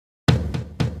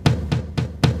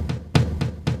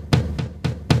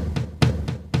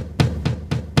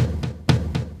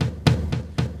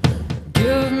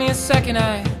a second,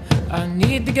 I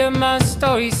need to get my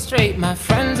story straight. My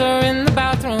friends are in the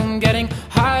bathroom getting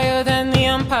higher than the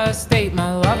Empire State.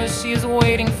 My lover, she is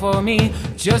waiting for me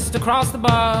just across the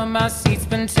bar. My seat's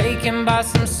been taken by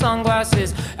some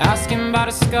sunglasses asking about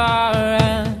a scar.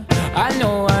 And I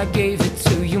know I gave it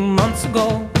to you months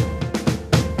ago.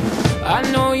 I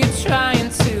know you're trying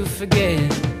to forget,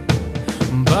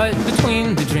 but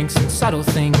between the drinks and subtle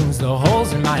things, the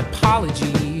holes in my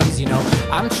apologies, you know,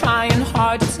 I'm trying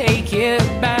hard to take it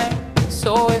back.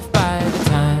 So if by the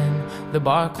time the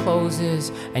bar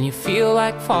closes and you feel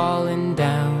like falling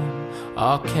down,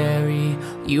 I'll carry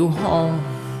you home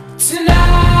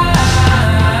tonight.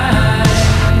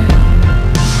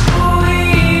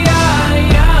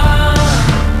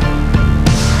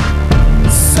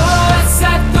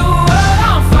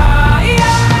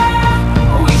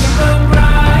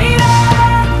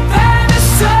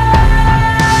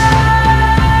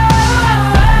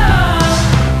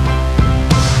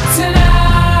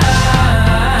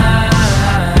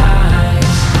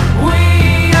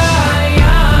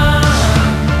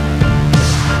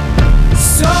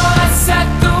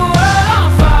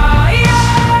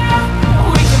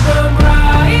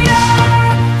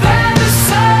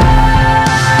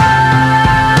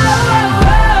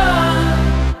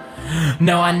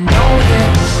 No, I know that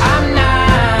I'm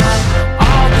not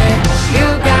all that you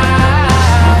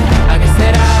got. I guess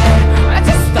that I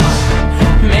just thought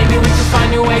maybe we could find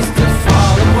new ways to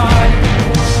fall apart.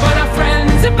 But our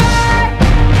friends are back,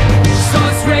 so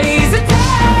let's raise a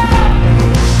toast,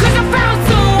 'cause I found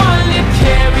someone to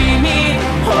carry me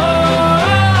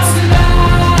home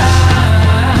tonight.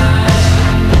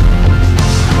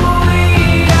 We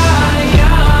are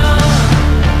young,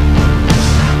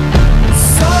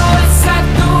 so let's set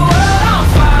the world on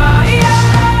fire.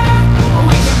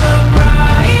 We can burn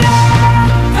brighter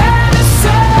than the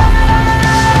sun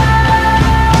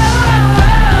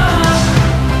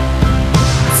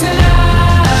tonight.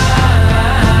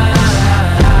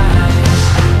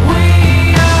 We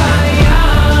are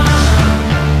young,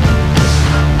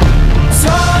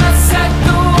 so let's set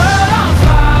the world on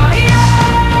fire.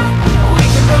 We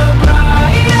can burn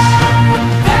brighter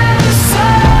than the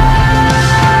sun.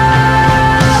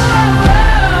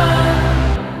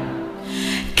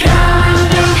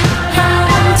 Coming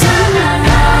home tonight.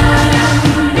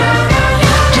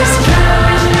 Just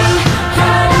coming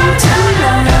home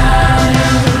tonight.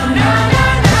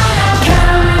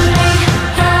 Coming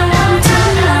home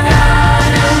tonight.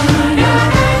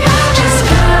 Just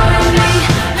coming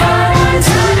home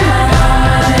tonight.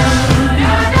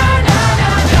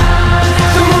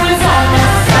 The moon is on my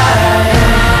side.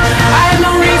 I have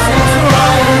no reason to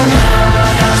run,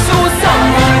 so will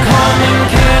someone come and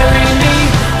carry me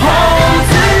home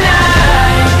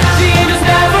tonight? The angels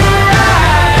never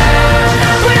arrive,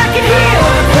 but I can hear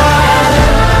the choir.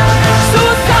 So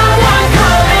will someone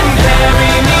come and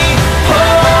carry me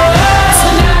home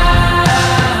tonight?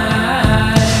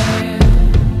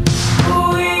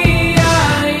 We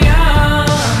are young,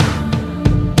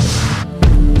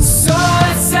 so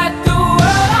let's set the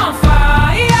world on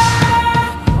fire.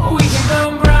 We can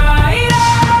burn brighter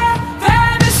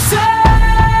than the sun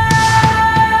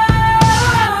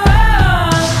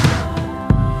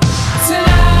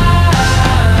tonight.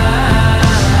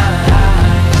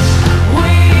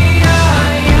 We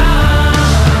are young,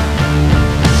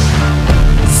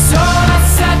 so let's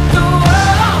set the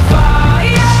world on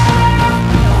fire.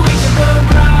 We can burn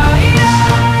brighter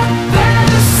than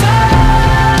the sun.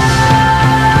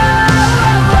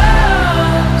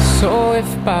 So if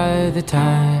by the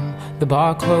time the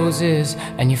bar closes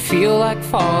and you feel like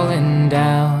falling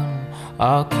down,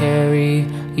 I'll carry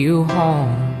you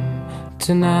home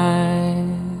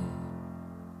tonight.